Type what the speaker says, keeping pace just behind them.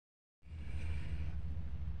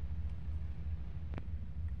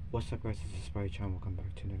What's up guys, this is Spidey-Chan, welcome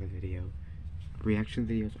back to another video. Reaction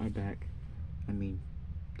videos are back. I mean,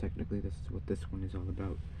 technically this is what this one is all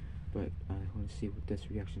about, but I want to see what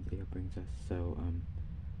this reaction video brings us. So,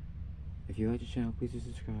 if you like the channel, please do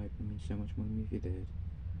subscribe. It means so much more to me if you did.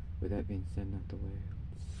 With that being said, not the way,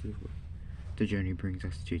 let's see what the journey brings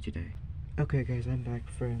us to today. Okay guys, I'm back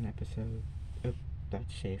for an episode of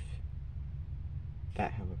That's Safe.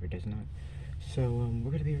 That, however, does not. So,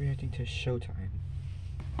 we're going to be reacting to Showtime.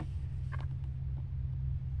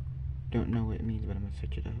 Don't know what it means, but I'm gonna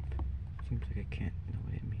search it up. Seems like I can't know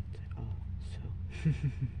what it means at all,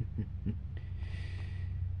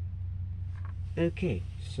 so. Okay,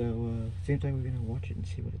 so, seems like we're gonna watch it and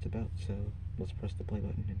see what it's about, so let's press the play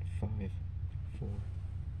button in 5, 4,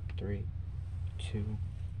 3, 2,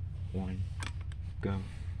 1, go.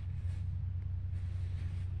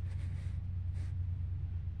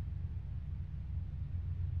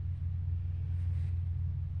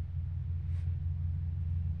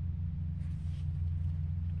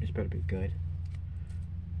 This better be good.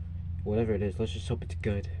 Whatever it is, let's just hope it's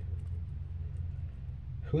good.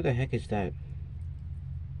 Who the heck is that?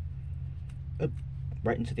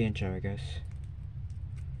 Right into the intro, I guess.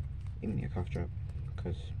 Give me a cough drop,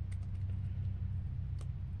 because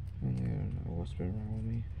I don't know what's been wrong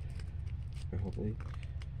with me. But hopefully,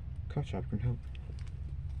 cough drop can help.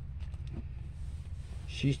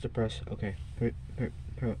 She's depressed. Okay.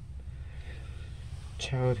 Her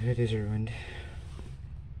childhood is ruined.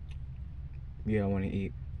 You don't want to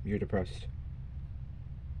eat. You're depressed.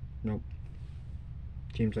 Nope.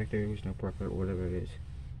 Seems like there is no profit or whatever it is.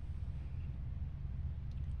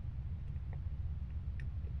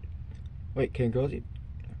 Wait, can girls eat?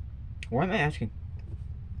 Why am I asking?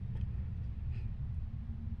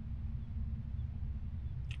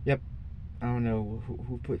 Yep. I don't know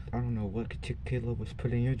who put. I don't know what kilo was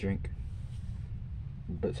put in your drink,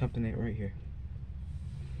 but something ain't right here.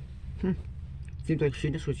 Seems like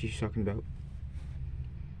she knows what she's talking about.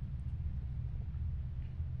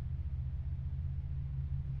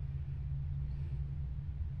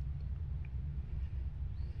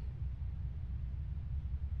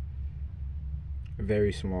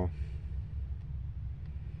 Very small.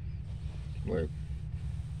 Like.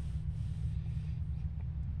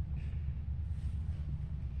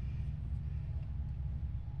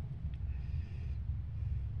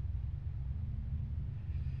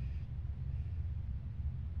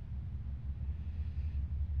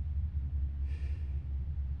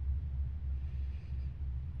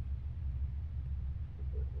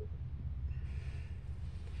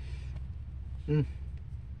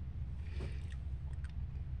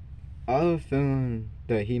 I have a feeling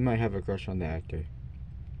that he might have a crush on the actor.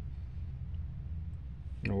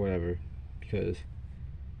 Or whatever. Because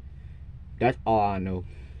that's all I know.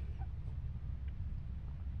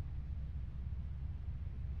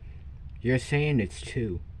 You're saying it's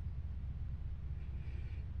 2.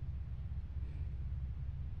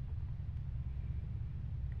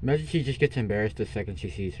 Imagine she just gets embarrassed the second she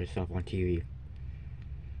sees herself on TV.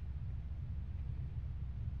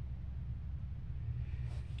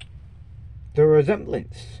 The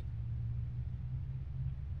resemblance.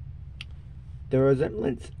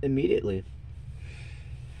 Immediately.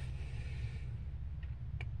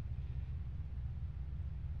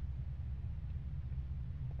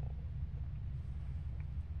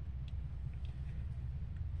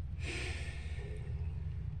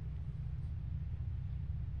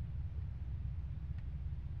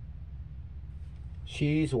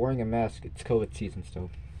 She's wearing a mask. It's COVID season still.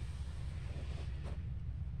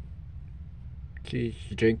 She's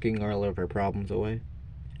drinking all of her problems away.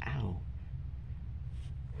 Ow.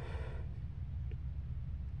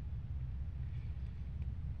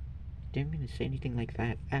 Didn't mean to say anything like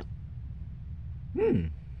that. Ow.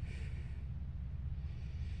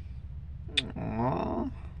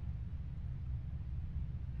 Aww.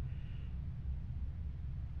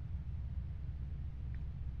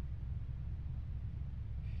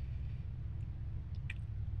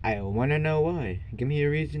 I wanna know why. Give me a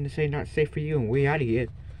reason to say not safe for you and we out of here.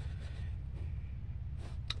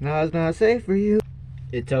 No, it's not safe for you.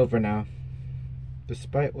 It's over now.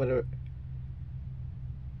 Despite whatever.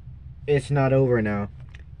 It's not over now.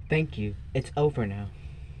 Thank you. It's over now.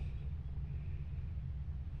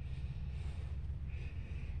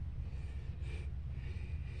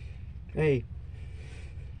 Hey.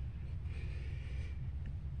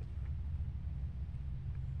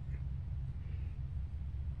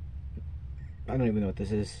 I don't even know what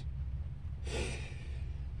this is.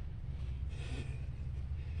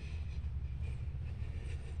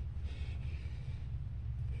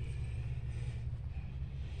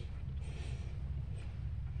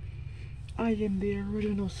 I am the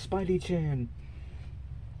original Spidey-Chan.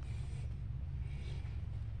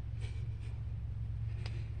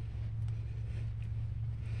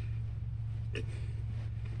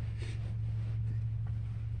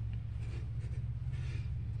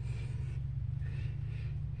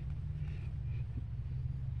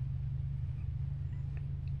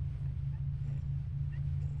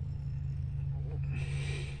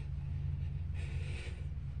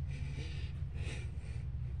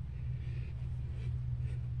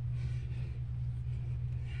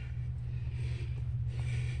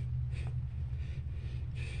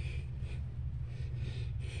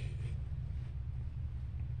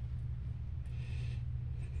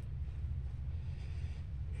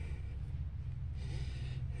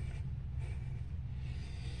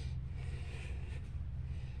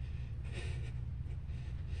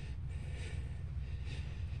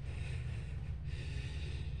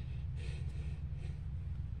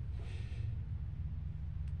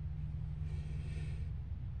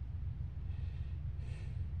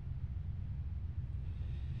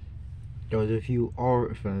 Those of you are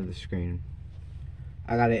in front of the screen,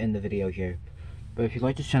 I gotta end the video here. But if you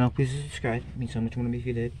like this channel, please subscribe. It means so much more to me if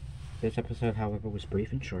you did. This episode, however, was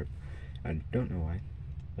brief and short. I don't know why,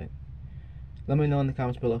 but let me know in the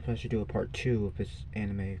comments below if I should do a part 2 of this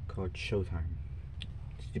anime called Showtime.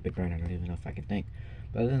 Stupid brain, I don't even know if I can think.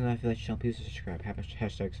 But other than that, if you like the channel, please subscribe.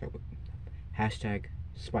 Hashtag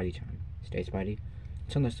Spidey-Chan. Stay Spidey.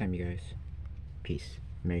 Until next time, you guys. Peace.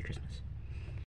 Merry Christmas.